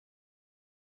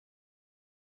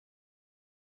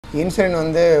Insulin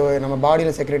வந்து நம்ம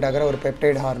பாடியில் செக்ரேட் ஆகிற ஒரு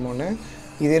பெப்டைட் ஹார்மோனு.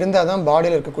 இது இருந்தால் தான்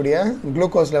பாடியில் இருக்கக்கூடிய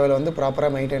குளுக்கோஸ் லெவல் வந்து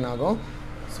ப்ராப்பராக மெயின்டைன் ஆகும்.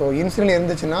 ஸோ இன்சுலின்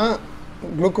இருந்துச்சுன்னா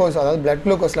குளுக்கோஸ், அதாவது பிளட்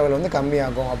குளுக்கோஸ் லெவல் வந்து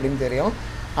கம்மியாகும் அப்படின்னு தெரியும்.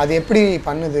 அது எப்படி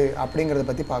பண்ணுது அப்படிங்கிறத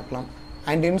பற்றி பார்க்கலாம்.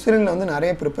 அண்ட் இன்சுலினில் வந்து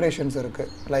நிறைய ப்ரிப்பரேஷன்ஸ்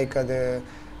இருக்குது. லைக் அது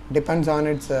depends on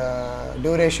it's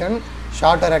duration,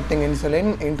 shorter acting insulin,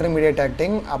 intermediate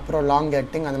acting, அப்புறம் லாங்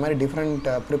ஆக்டிங், அந்த மாதிரி டிஃப்ரெண்ட்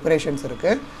ப்ரிப்பரேஷன்ஸ்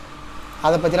இருக்குது.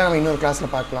 அதை பற்றிலாம் நம்ம இன்னொரு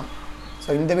கிளாஸில் பார்க்கலாம். ஸோ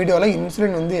இந்த வீடியோவில்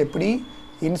இன்சுலின் வந்து எப்படி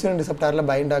இன்சுலின் ரிசெப்டாரில்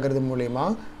பைண்ட் ஆகிறது மூலயமா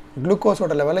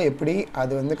குளுக்கோஸோட லெவலை எப்படி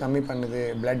அது வந்து கம்மி பண்ணுது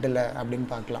பிளட்டில் அப்படின்னு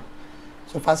பார்க்கலாம்.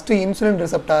 ஸோ ஃபஸ்ட்டு இன்சுலின்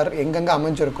ரிசெப்டார் எங்கெங்கே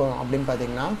அமைஞ்சிருக்கும் அப்படின்னு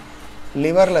பார்த்தீங்கன்னா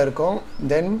லிவரில் இருக்கும்,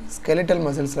 தென் ஸ்கெலிட்டல்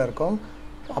மசில்ஸில் இருக்கும்,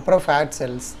 அப்புறம் fat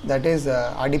cells, that is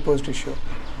adipose tissue.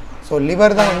 So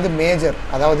liver தான் வந்து மேஜர்,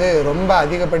 அதாவது ரொம்ப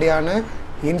அதிகப்படியான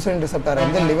இன்சுலின் ரிசெப்டார்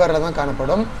வந்து லிவரில் தான்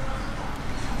காணப்படும்.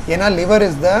 ஏன்னா liver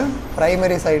is the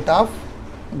primary side of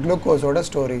குளுக்கோஸோட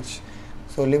storage.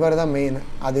 So liver தான் மெயின்.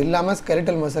 அது இல்லாமல்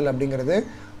ஸ்கெலிட்டல் மசில் அப்படிங்கிறது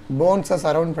போன்ஸை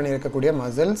சரவுண்ட் பண்ணியிருக்கக்கூடிய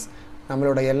மசில்ஸ்.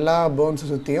 நம்மளோட எல்லா போன்ஸை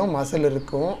சுற்றியும் மசில்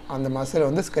இருக்கும். அந்த மசில்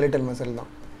வந்து ஸ்கெலிட்டல் மசில் தான்.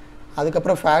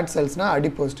 அதுக்கப்புறம் ஃபேட் செல்ஸ்னால்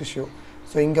அடிப்போஸ் டிஷ்யூ.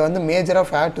 ஸோ இங்கே வந்து மேஜராக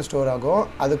ஃபேட் ஸ்டோர் ஆகும்.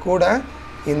 அது கூட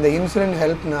இந்த இன்சுலின்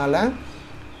ஹெல்ப்னால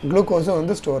குளுக்கோஸும்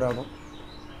வந்து ஸ்டோர் ஆகும்.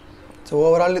 So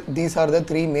overall these are the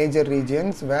 3 major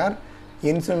regions where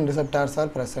insulin receptors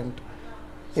are present.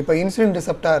 இப்போ இன்சுலின்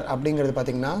ரிசெப்டார் அப்படிங்கிறது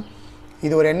பார்த்திங்கன்னா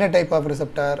இது ஒரு என்ன டைப் ஆஃப்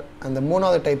ரிசெப்டார்? அந்த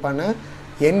மூணாவது டைப்பான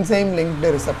என்சைம் லிங்க்டு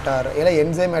ரிசெப்டார், இல்லை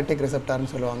என்சைமேட்டிக் ரிசெப்டார்னு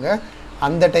சொல்லுவாங்க.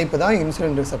 அந்த டைப்பு தான்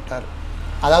இன்சுலின் ரிசெப்டார்.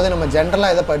 அதாவது நம்ம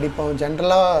ஜென்ரலாக எதை படிப்போம்,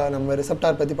 ஜென்ரலாக நம்ம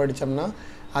ரிசெப்டார் பற்றி படித்தோம்னா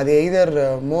அது எய்தர்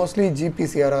மோஸ்ட்லி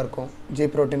ஜிபிசிஆராக இருக்கும், ஜி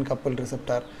ப்ரோட்டீன் கப்புள்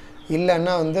ரிசெப்டார்,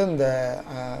 இல்லைன்னா வந்து இந்த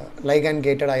லைகண்ட்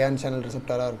கேட்டட் அயான் சேனல்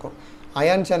ரிசெப்டாராக இருக்கும்.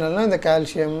 அயான் சேனல்னால் இந்த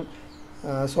கால்சியம்,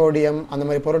 சோடியம் அந்த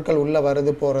மாதிரி பொருட்கள் உள்ளே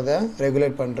வருது போகிறத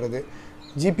ரெகுலேட் பண்ணுறது.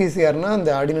 ஜிபிசிஆர்னால்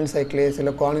இந்த அடினல் சைக்ளேஸ்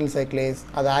இல்லை குவானில் சைக்ளேஸ்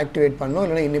அதை ஆக்டிவேட் பண்ணோம்,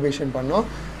 இல்லைனா இனிபிஷன் பண்ணோம்.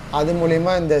 அது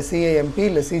மூலிமா இந்த சிஏஎம்பி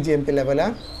இல்லை சிஜிஎம்பி லெவலை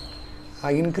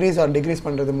இன்க்ரீஸ் ஆர் டிக்ரீஸ்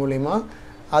பண்ணுறது மூலிமா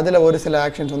அதில் ஒரு சில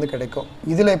ஆக்ஷன்ஸ் வந்து கிடைக்கும்.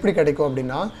 இதில் எப்படி கிடைக்கும்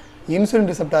அப்படின்னா இன்சுலின்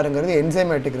ரிசெப்டாருங்கிறது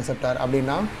என்சைமேட்டிக் ரிசெப்டார்.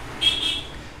 அப்படின்னா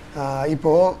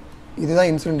இப்போது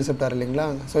இதுதான் இன்சுலின் ரிசெப்டார் இல்லைங்களா?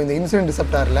 ஸோ இந்த இன்சுலின்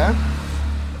ரிசெப்டாரில்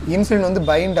இன்சுலின் வந்து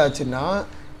பைண்ட் ஆச்சுன்னா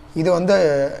இது வந்து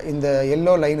இந்த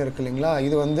எல்லோ லைன் இருக்குது இல்லைங்களா,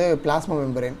 இது வந்து பிளாஸ்மா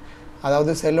மெம்பரேன்,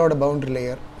 அதாவது செல்லோட பவுண்ட்ரி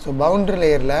லேயர். ஸோ பவுண்ட்ரி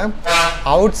லேயரில்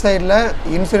அவுட் சைடில்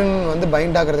இன்சுலின் வந்து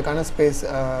பைண்ட் ஆகிறதுக்கான ஸ்பேஸ்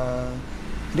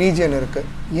ரீஜியன் இருக்குது.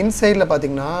 இன்சைடில்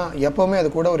பார்த்திங்கன்னா எப்போவுமே அது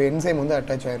கூட ஒரு என்சைம் வந்து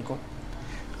அட்டாச் ஆகிருக்கும்.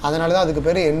 அதனால தான் அதுக்கு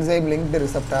பேர் என்சைம் லிங்க்டு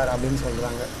ரிசெப்டார் அப்படின்னு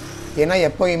சொல்கிறாங்க. ஏன்னா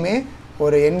எப்போயுமே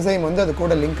ஒரு என்சைம் வந்து அது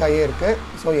கூட லிங்க் ஆகியே இருக்குது.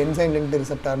 ஸோ என்சைம் லிங்க்டு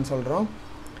ரிசெப்டார்னு சொல்கிறோம்.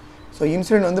 ஸோ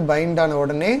இன்சுலின் வந்து பைண்ட் ஆன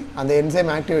உடனே அந்த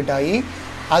என்சைம் ஆக்டிவேட் ஆகி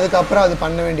அதுக்கப்புறம் அது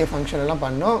பண்ண வேண்டிய ஃபங்க்ஷன் எல்லாம்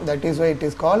பண்ணோம். That is why it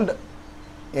is called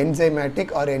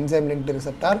enzymatic R enzyme linked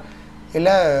receptor,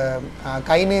 இல்லை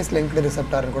கைனேஸ் லிங்க்டு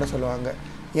ரிசெப்டார்னு கூட சொல்லுவாங்க.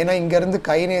 ஏன்னா இங்கேருந்து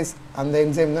கைனேஸ் அந்த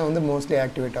என்சைம் தான் வந்து மோஸ்ட்லி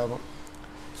ஆக்டிவேட் ஆகும்.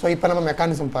 ஸோ இப்போ நம்ம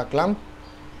மெக்கானிசம் பார்க்கலாம்.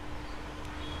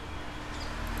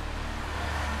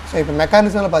 ஸோ இப்போ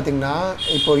மெக்கானிசமில் பார்த்திங்கன்னா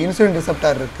இப்போது இன்சுலின்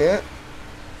ரிசெப்டார் இருக்குது.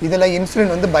 இதில்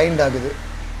இன்சுலின் வந்து பைண்ட் ஆகுது.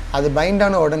 அது பைண்ட்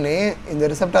ஆன உடனே இந்த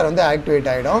ரிசெப்டார் வந்து ஆக்டிவேட்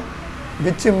ஆகிடும்,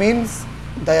 which means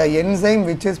the enzyme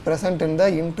which is present in the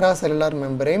intracellular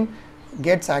membrane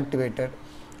gets activated.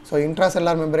 So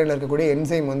intracellular மெம்பரேனில் இருக்கக்கூடிய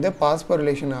என்சைம் வந்து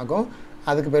பாஸ்போரிலேஷன் ஆகும்.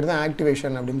 அதுக்கு பேர் தான்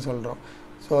ஆக்டிவேஷன் அப்படின்னு சொல்கிறோம்.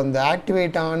 ஸோ அந்த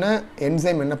ஆக்டிவேட் ஆன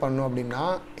என்சைம் என்ன பண்ணும் அப்படின்னா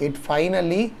இட்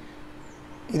ஃபைனலி,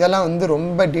 இதெல்லாம் வந்து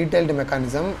ரொம்ப டீட்டெயில்டு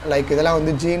மெக்கானிசம், லைக் இதெல்லாம்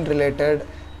வந்து ஜீன் ரிலேட்டட்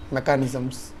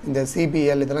மெக்கானிசம்ஸ். இந்த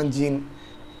சிபிஎல் இதெல்லாம் ஜீன்.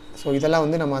 ஸோ இதெல்லாம்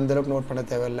வந்து நம்ம அந்தளவுக்கு நோட் பண்ண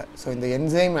தேவையில்லை. ஸோ இந்த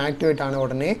என்சைம் ஆக்டிவேட் ஆன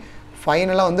உடனே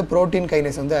ஃபைனலாக வந்து ப்ரோட்டீன்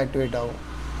கைனேஸ் வந்து ஆக்டிவேட் ஆகும்.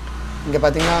 இங்கே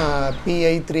பார்த்தீங்கன்னா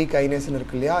PI3 கைனேஸ்னு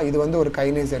இருக்கு இல்லையா, இது வந்து ஒரு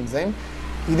கைனேஸ் என்சைம்.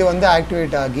 இது வந்து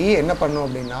ஆக்டிவேட் ஆகி என்ன பண்ணும்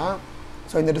அப்படின்னா,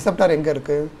 ஸோ இந்த ரிசெப்டார் எங்கே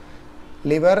இருக்குது?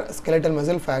 Liver, skeletal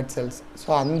muscle, fat cells. So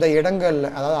அந்த இடங்களில்,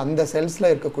 அதாவது அந்த செல்ஸில்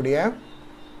இருக்கக்கூடிய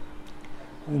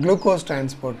குளுக்கோஸ்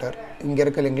டிரான்ஸ்போர்ட்டர் இங்கே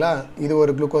இருக்குது இல்லைங்களா, இது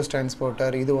ஒரு குளுக்கோஸ்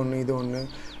டிரான்ஸ்போர்ட்டர், இது ஒன்று, இது ஒன்று,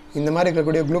 இந்த மாதிரி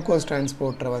இருக்கக்கூடிய குளுக்கோஸ்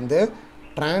டிரான்ஸ்போர்ட்டரை வந்து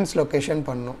டிரான்ஸ்லொகேஷன்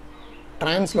பண்ணும்.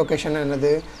 டிரான்ஸ்லொகேஷன்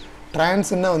என்னது?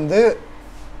 டிரான்ஸ்னா வந்து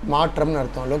மாற்றம்னு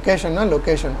அர்த்தம், லொக்கேஷன்னா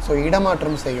லொக்கேஷன். ஸோ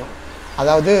இடமாற்றம் செய்யும்.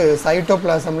 அதாவது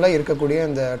சைட்டோபிளாசமில் இருக்கக்கூடிய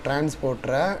இந்த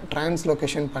டிரான்ஸ்போர்ட்டரை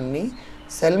டிரான்ஸ்லொகேஷன் பண்ணி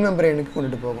செல் மெம்பரேனுக்கு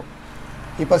கொண்டுட்டு போகும்.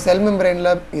 இப்போ செல்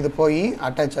மெம்பரேனில் இது போய்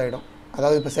அட்டாச் ஆகிடும்.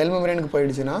 அதாவது இப்போ செல் மெம்பரேனுக்கு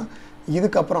போயிடுச்சுன்னா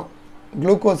இதுக்கப்புறம்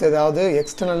குளுக்கோஸ் ஏதாவது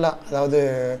எக்ஸ்டர்னலாக, அதாவது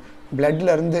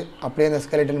பிளட்லேருந்து அப்படியே அந்த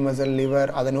ஸ்கெலிட்டல் மசில்,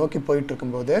 லிவர் அதை நோக்கி போயிட்டு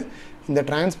இருக்கும்போது இந்த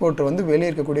டிரான்ஸ்போர்ட்டர் வந்து வெளியே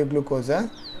இருக்கக்கூடிய குளுக்கோஸை,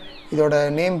 இதோட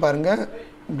நேம் பாருங்கள்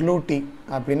GLUT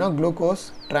அப்படின்னா குளுக்கோஸ்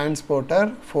டிரான்ஸ்போர்ட்டர்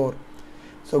 4.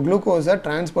 ஸோ குளுக்கோஸை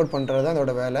டிரான்ஸ்போர்ட் பண்ணுறது தான்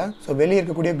அதோட வேலை. ஸோ வெளியே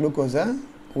இருக்கக்கூடிய குளுக்கோஸை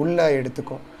உள்ளே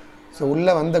எடுத்துக்கும். ஸோ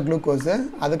உள்ளே வந்த குளுக்கோஸு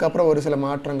அதுக்கப்புறம் ஒரு சில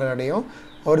மாற்றங்கள் அடையும்,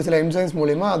 ஒரு சில என்சைம்ஸ்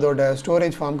மூலிமா அதோட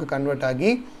ஸ்டோரேஜ் ஃபார்முக்கு கன்வெர்ட்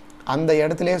ஆகி அந்த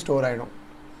இடத்துலையே ஸ்டோர் ஆகிடும்.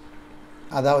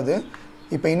 அதாவது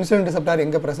இப்போ இன்சுலின் ரிசெப்டார்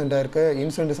எங்கே ப்ரெசென்ட்டாக இருக்குது?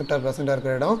 இன்சுலின் ரிசெப்டார் ப்ரெசென்ட்டாக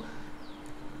இருக்கிற இடம்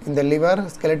இந்த liver,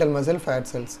 skeletal muscle, fat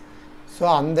cells. So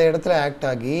அந்த இடத்துல ஆக்ட்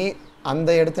ஆகி அந்த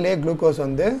இடத்துலையே குளுக்கோஸ்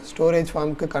வந்து ஸ்டோரேஜ்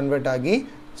ஃபார்முக்கு கன்வெர்ட் ஆகி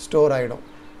ஸ்டோர் ஆகிடும்.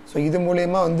 ஸோ இது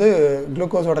மூலிமா வந்து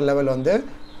குளுக்கோஸோட லெவல் வந்து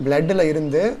பிளட்டில்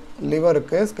இருந்து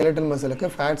லிவருக்கு, ஸ்கெலட்டல் மசிலுக்கு,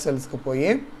 ஃபேட் செல்ஸ்க்கு போய்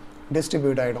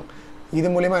டிஸ்ட்ரிபியூட் ஆகிடும். இது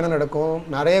மூலிமா என்ன நடக்கும்?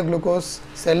 நிறைய குளுக்கோஸ்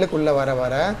செல்லுக்குள்ளே வர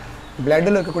வர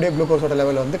பிளட்டில் இருக்கக்கூடிய குளுக்கோஸோட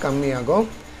லெவல் வந்து கம்மியாகும்.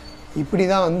 இப்படி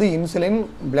தான் வந்து இன்சுலின்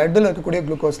பிளட்டில் இருக்கக்கூடிய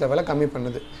குளுக்கோஸ் லெவலை கம்மி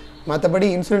பண்ணுது. மற்றபடி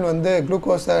இன்சுலின் வந்து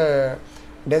குளுக்கோஸை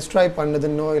டெஸ்ட்ராய்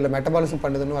பண்ணுதுன்னோ இல்லை மெட்டபாலிசம்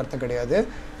பண்ணுதுன்னோ அர்த்தம் கிடையாது.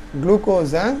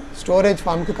 குளுக்கோஸை ஸ்டோரேஜ்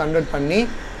ஃபார்முக்கு கன்வெர்ட் பண்ணி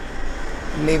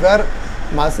லிவர்,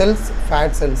 மசில்ஸ்,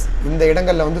 ஃபேட் செல்ஸ் இந்த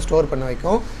இடங்களில் வந்து ஸ்டோர் பண்ண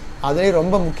வைக்கும். அதுலேயும்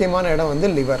ரொம்ப முக்கியமான இடம் வந்து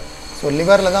லிவர். ஸோ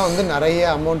லிவரில் தான் வந்து நிறைய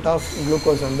அமௌண்ட் ஆஃப்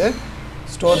குளுக்கோஸ் வந்து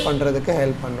ஸ்டோர் பண்ணுறதுக்கு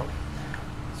ஹெல்ப் பண்ணும்.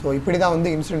 ஸோ இப்படி தான் வந்து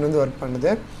இன்சுலின் வந்து ஒர்க்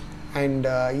பண்ணுது. அண்ட்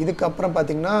இதுக்கப்புறம்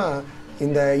பார்த்திங்கன்னா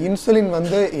இந்த இன்சுலின்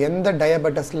வந்து எந்த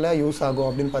டயபெட்டஸில் யூஸ் ஆகும்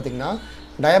அப்படின்னு பார்த்திங்கன்னா,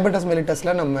 டயபெட்டஸ்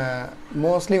மெலிட்டஸில் நம்ம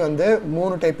மோஸ்ட்லி வந்து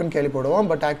 3 டைப்புன்னு கேள்விப்படுவோம்.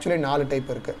 பட் ஆக்சுவலி 4 டைப்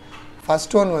இருக்குது.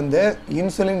 ஃபர்ஸ்ட் ஒன் வந்து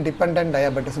இன்சுலின் டிபெண்டன்ட்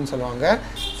டயபெட்டஸ்ன்னு சொல்லுவாங்க.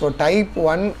 ஸோ டைப்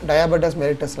 1 டயபெட்டஸ்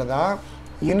மெலிட்டஸில் தான்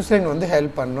இன்சுலின் வந்து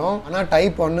ஹெல்ப் பண்ணும். ஆனால்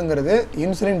டைப் 1ங்கிறது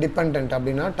இன்சுலின் டிபெண்டன்ட்.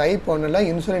 அப்படின்னா டைப் 1ல்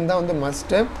இன்சுலின் தான் வந்து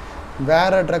மஸ்ட்டு,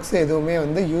 வேறு ட்ரக்ஸ் எதுவுமே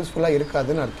வந்து யூஸ்ஃபுல்லாக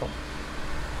இருக்காதுன்னு அர்த்தம்.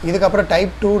 இதுக்கப்புறம்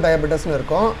டைப் 2 டயபெட்டஸ்னு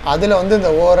இருக்கும். அதில் வந்து இந்த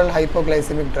ஓரல்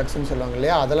ஹைப்போகிளைசமிக் ட்ரக்ஸ்ன்னு சொல்லுவாங்க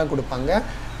இல்லையா, அதெல்லாம் கொடுப்பாங்க.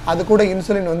 அது கூட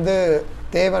இன்சுலின் வந்து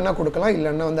தேவைன்னா கொடுக்கலாம்,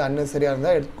 இல்லைன்னா வந்து அன்னெசரியாக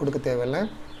இருந்தால் கொடுக்க தேவையில்லை.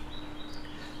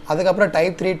 அதுக்கப்புறம்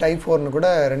டைப் 3, டைப் 4னு கூட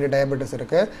 2 டயபெட்டிஸ்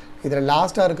இருக்குது. இதில்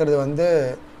லாஸ்ட்டாக இருக்கிறது வந்து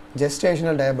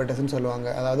ஜெஸ்டேஷனல் டயபெட்டிஸ்ன்னு சொல்லுவாங்க.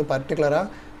 அதாவது பர்டிகுலராக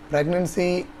ப்ரெக்னென்சி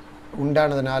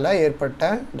உண்டானதுனால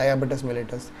ஏற்பட்ட டயபெட்டிஸ்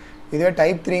மெலிட்டஸ். இதுவே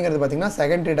டைப் 3ங்கிறது பார்த்திங்கன்னா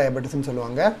செகண்டரி டயபெட்டிஸ்ன்னு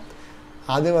சொல்லுவாங்க.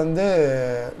 அது வந்து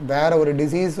வேறு ஒரு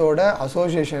டிசீஸோட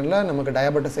அசோசியேஷனில் நமக்கு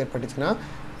டயபெட்டிஸ் ஏற்பட்டுச்சுன்னா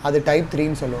அது டைப்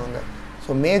 3ன்னு சொல்லுவாங்க.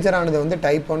 ஸோ மேஜரானது வந்து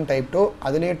டைப் 1, டைப் 2.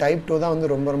 அதுலேயே டைப் 2 தான் வந்து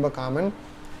ரொம்ப ரொம்ப காமன்.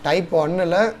 டைப்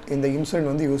 1ல் இந்த இன்சுலின்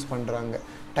வந்து யூஸ் பண்ணுறாங்க,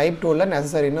 டைப் 2ல்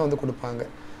நெசசரின்னு வந்து கொடுப்பாங்க.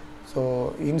 ஸோ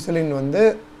இன்சுலின் வந்து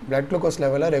பிளட் குளுக்கோஸ்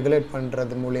லெவலை ரெகுலேட்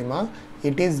பண்ணுறது மூலிமா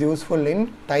it is useful in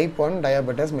type 1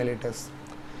 diabetes mellitus.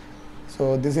 So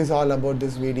this is all about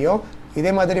this video.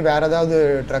 இதே மாதிரி வேறு ஏதாவது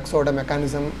ட்ரக்ஸோட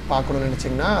மெக்கானிசம் பார்க்கணுன்னு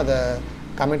நினச்சிங்கன்னா அதை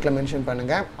கமெண்ட்டில் மென்ஷன்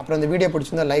பண்ணுங்கள். அப்புறம் இந்த வீடியோ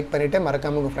பிடிச்சிருந்தா லைக் பண்ணிவிட்டு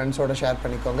மறக்காமல் உங்கள் ஃப்ரெண்ட்ஸோட ஷேர்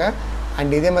பண்ணிக்கோங்க.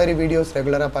 அண்ட் இதே மாதிரி வீடியோஸ்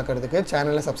ரெகுலராக பார்க்குறதுக்கு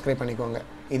சேனலை சப்ஸ்கிரைப் பண்ணிக்கோங்க.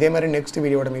 இதே மாதிரி நெக்ஸ்ட்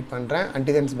வீடியோட மீட் பண்ணுறேன்.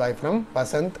 Until then, bye from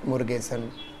Vasanth, Murugesan.